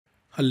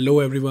Hello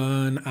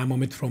everyone, I'm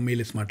Amit from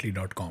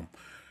mailsmartly.com.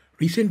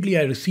 Recently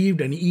I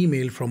received an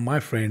email from my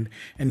friend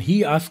and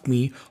he asked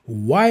me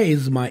why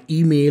is my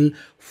email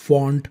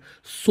font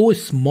so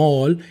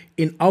small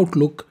in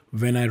Outlook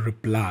when I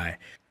reply.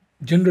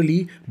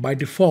 Generally by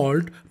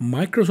default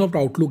Microsoft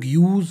Outlook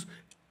use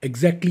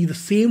exactly the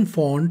same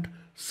font,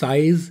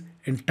 size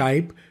and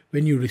type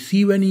when you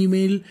receive an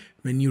email,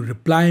 when you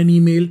reply an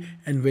email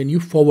and when you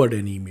forward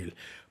an email.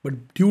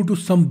 But due to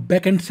some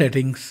backend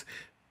settings,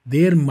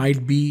 there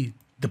might be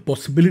the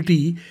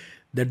possibility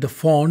that the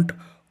font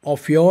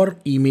of your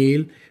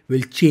email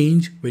will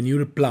change when you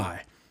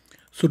reply.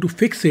 So to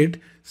fix it,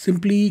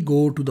 simply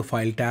go to the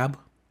File tab.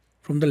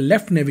 From the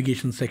left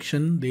navigation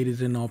section, there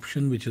is an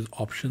option which is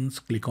Options.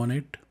 Click on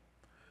it.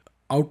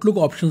 Outlook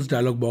Options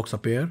dialog box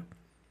appear.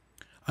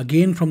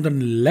 Again, from the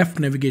left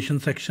navigation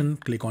section,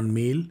 click on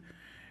Mail.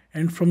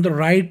 And from the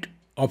right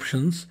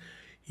options,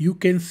 you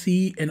can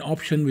see an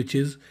option which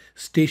is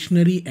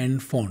Stationery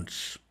and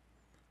Fonts.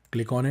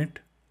 Click on it.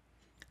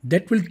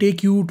 That will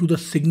take you to the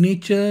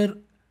Signature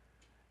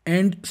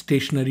and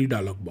Stationery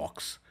dialog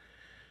box.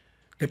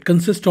 That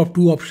consists of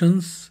two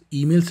options,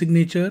 Email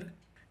Signature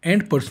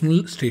and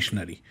Personal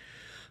Stationery.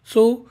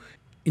 So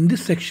in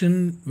this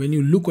section, when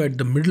you look at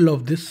the middle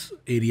of this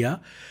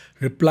area,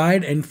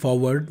 Replied and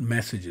Forward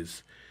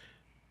Messages,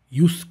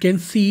 you can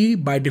see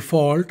by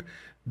default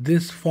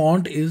this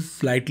font is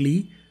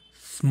slightly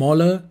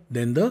smaller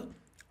than the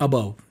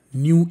above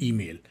new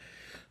email.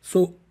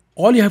 So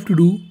all you have to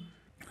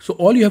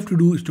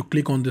do is to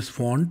click on this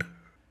font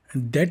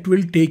and that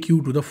will take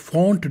you to the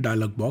font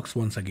dialog box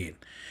once again.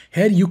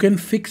 Here you can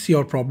fix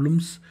your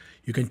problems.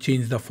 You can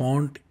change the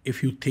font.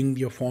 If you think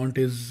your font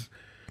is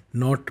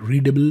not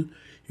readable,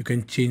 you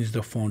can change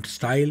the font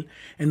style.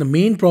 And the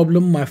main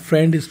problem my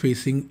friend is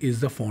facing is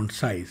the font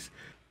size.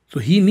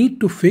 So he need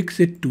to fix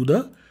it to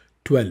the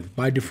 12.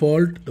 By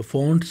default, the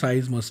font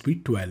size must be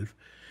 12.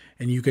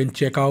 And you can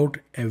check out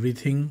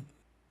everything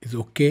is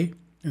okay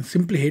and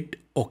simply hit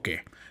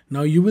OK.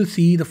 Now you will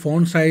see the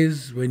font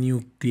size when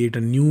you create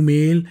a new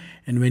mail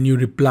and when you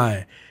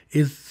reply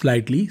is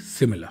slightly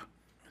similar.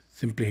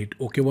 Simply hit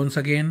OK once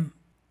again.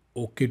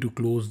 OK to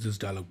close this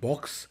dialog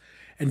box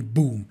and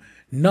boom.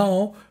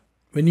 Now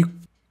when you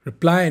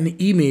reply an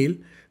email,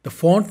 the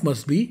font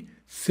must be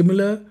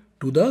similar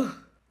to the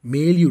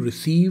mail you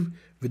receive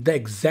with the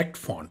exact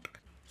font.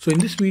 So in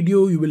this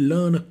video, you will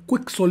learn a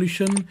quick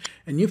solution.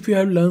 And if you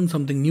have learned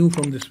something new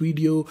from this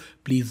video,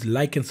 please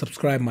like and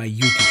subscribe my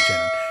YouTube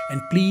channel.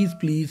 And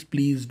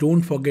please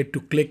don't forget to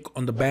click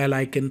on the bell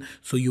icon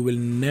so you will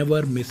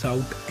never miss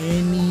out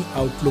any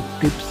Outlook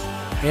tips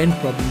and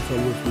problem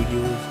solvers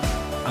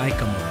videos I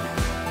come up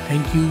with.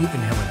 Thank you and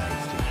have a nice day.